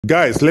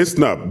Guys,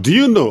 listen up. Do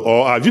you know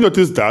or have you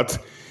noticed that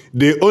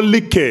they only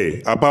care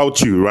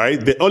about you,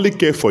 right? They only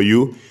care for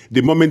you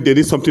the moment they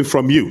need something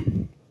from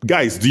you.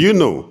 Guys, do you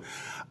know?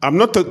 I'm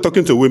not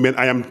talking to women.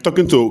 I am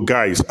talking to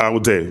guys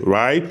out there,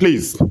 right?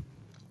 Please,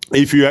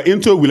 if you are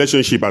into a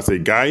relationship as a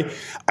guy,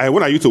 I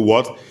want you to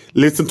what?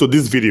 Listen to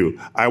this video.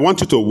 I want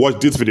you to watch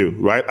this video,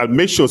 right? And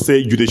make sure, say,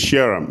 you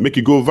share them, make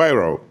it go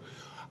viral.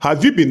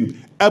 Have you been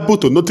able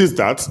to notice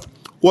that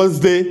once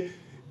they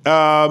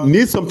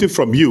need something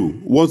from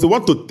you, once they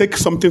want to take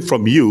something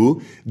from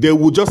you, they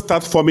will just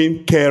start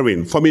forming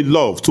caring, forming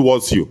love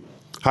towards you?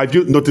 Have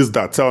you noticed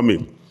that? Tell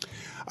me.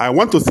 I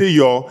want to see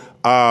your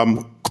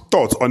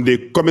thoughts on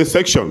the comment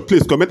section.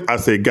 Please comment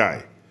as a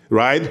guy,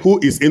 right, who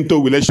is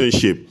into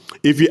relationship.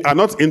 If you are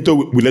not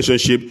into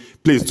relationship,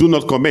 please do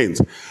not comment.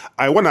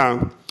 I want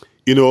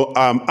to,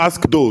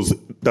 ask those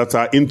that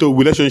are into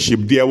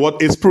relationship their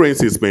what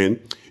experiences, man.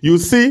 You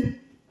see,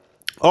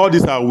 all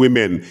these are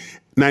women,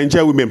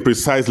 Nigerian women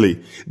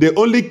precisely. They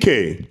only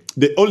care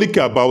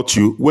about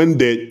you when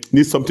they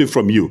need something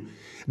from you.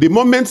 The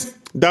moment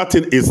that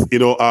thing is,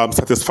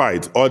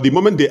 satisfied, or the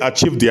moment they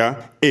achieve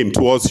their aim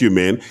towards you,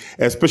 man,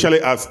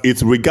 especially as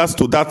it regards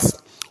to that,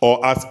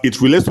 or as it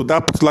relates to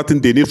that particular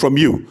thing they need from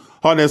you,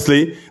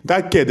 honestly,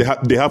 that care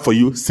they have for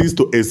you ceases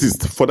to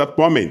exist for that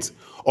moment.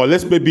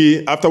 Unless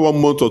maybe after 1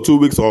 month or 2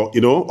 weeks, or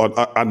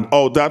and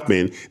all that,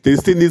 man, they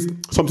still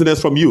need something else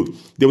from you.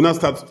 They will not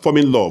start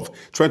forming love,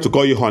 trying to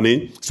call you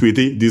honey,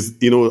 sweetie, this,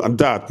 and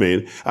that,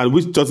 man, and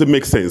which doesn't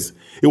make sense.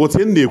 It was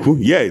in Neku,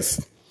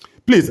 yes.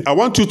 Please, I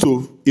want you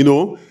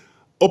to,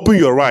 open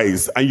your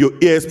eyes and your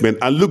ears, man,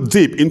 and look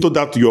deep into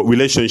that your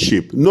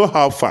relationship. Know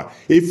how far.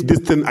 If this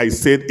thing I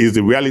said is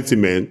the reality,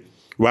 man,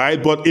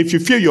 right? But if you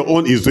feel your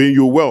own is doing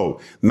you well,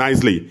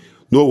 nicely,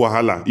 no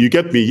wahala. You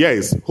get me?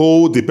 Yes.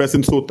 Hold the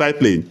person so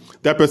tightly.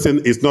 That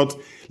person is not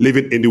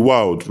living in the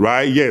world,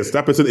 right? Yes.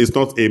 That person is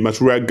not a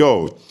material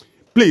girl.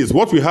 Please,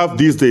 what we have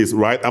these days,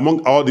 right,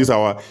 among all these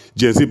our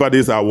Gen Z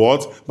bodies are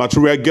what?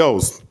 Material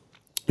girls.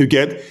 You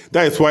get?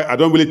 That is why I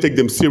don't really take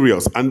them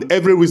serious. And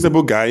every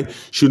reasonable guy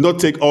should not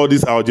take all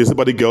these our Gen Z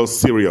body girls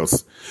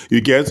serious. You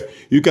get?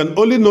 You can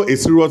only know a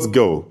serious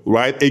girl,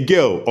 right? A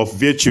girl of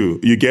virtue,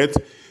 you get?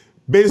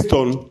 Based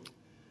on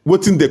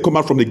what they come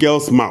out from the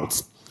girl's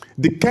mouth.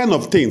 The kind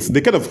of things,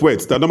 the kind of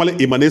words that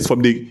normally emanates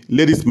from the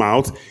lady's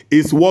mouth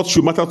is what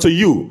should matter to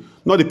you,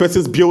 not the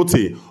person's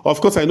beauty.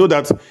 Of course, I know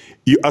that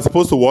you are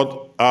supposed to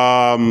what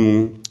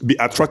be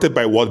attracted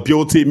by what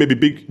beauty, maybe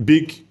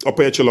big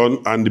upper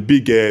echelon and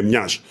big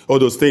nyash, all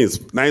those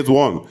things. Nice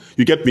one,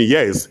 you get me?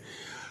 Yes.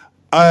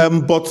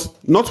 But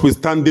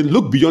notwithstanding,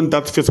 look beyond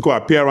that physical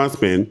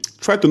appearance, man.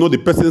 Try to know the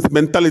person's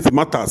mentality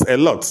matters a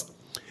lot.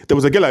 There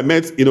was a girl I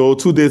met, 2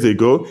 days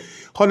ago.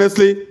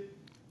 Honestly,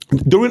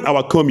 during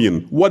our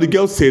commune, what the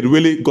girl said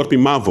really got me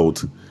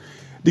marveled.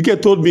 The girl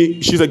told me,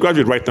 she's a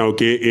graduate right now,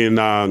 okay, in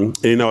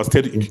our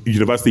state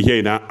university here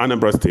in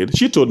Anambra State.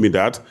 She told me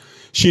that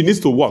she needs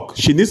to work.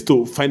 She needs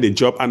to find a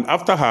job. And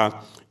after her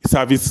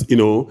service,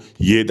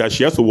 year, that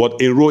she has to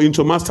enroll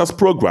into a master's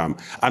program.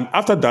 And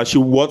after that, she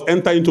will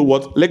enter into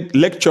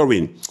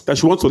lecturing. That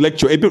she wants to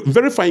lecture. A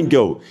very fine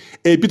girl,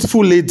 a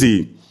beautiful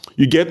lady.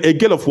 You get a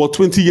girl of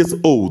 20 years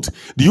old.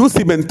 Do you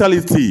see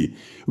mentality?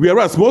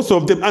 Whereas most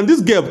of them, and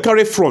this girl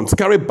carry front,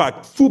 carry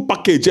back, full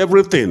package,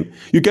 everything.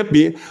 You get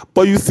me?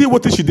 But you see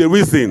what is she the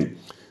reason?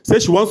 Say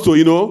she wants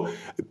to,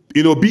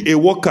 be a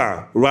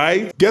worker,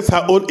 right? Gets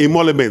her own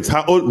emoluments,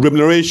 her own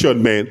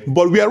remuneration, man.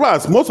 But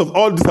whereas most of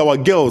all these our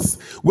girls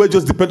will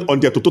just depend on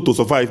their toto to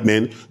survive,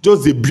 man.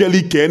 Just they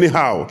barely care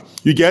anyhow.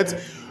 You get?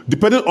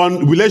 Depending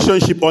on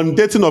relationship, on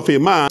dating of a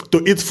man,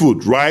 to eat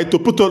food, right? To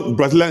put on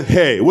Brazilian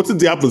hair, what is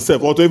the app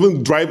themselves, or to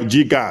even drive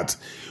G-Guard.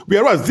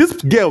 Whereas this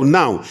girl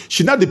now,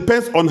 she now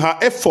depends on her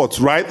efforts,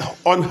 right?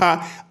 On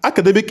her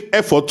academic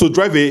effort to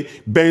drive a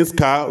Benz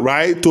car,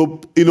 right?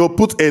 To,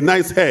 put a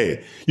nice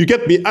hair. You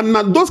get me? And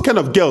now those kind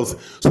of girls,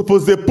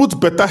 suppose they put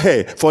better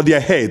hair for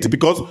their head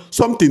because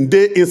something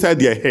they inside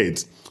their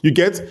head. You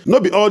get?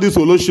 Not be all these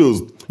solo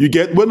shows. You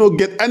get? We don't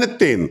get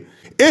anything.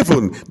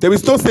 Even there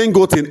is no saying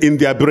goat in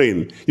their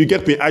brain. You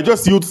get me? I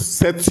just use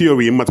set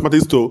theory in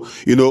mathematics to,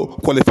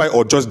 qualify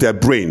or judge their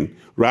brain,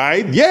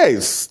 right?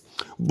 Yes.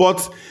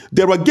 But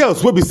there are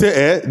girls where we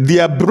say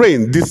their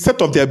brain, the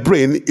set of their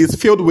brain is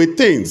filled with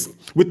things,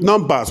 with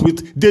numbers,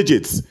 with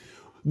digits.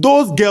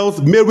 Those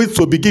girls merit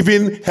to be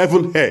given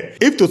heaven hair.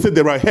 If to say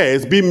there are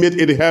hairs being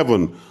made in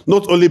heaven,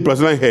 not only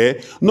Brazilian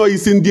hair, no,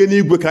 it's Indian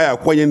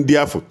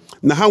Igwe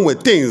now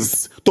have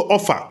things to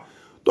offer.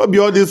 Don't be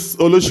all these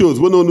solo shows.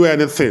 We don't know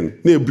anything.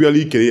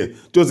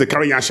 Just the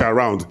carry nyash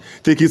around.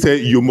 Take it, say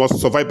you must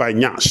survive by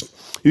nyash.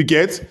 You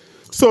get?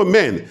 So,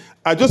 man,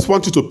 I just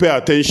want you to pay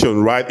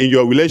attention, right, in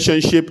your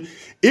relationship.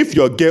 If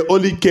your girl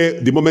only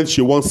cares the moment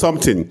she wants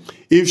something,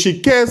 if she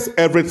cares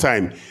every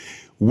time,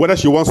 whether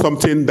she wants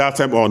something that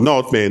time or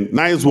not, man,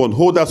 nice one,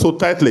 hold her so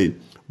tightly.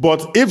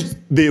 But if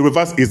the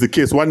reverse is the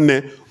case,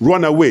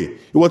 run away.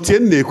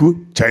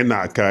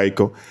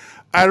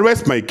 I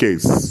rest my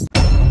case.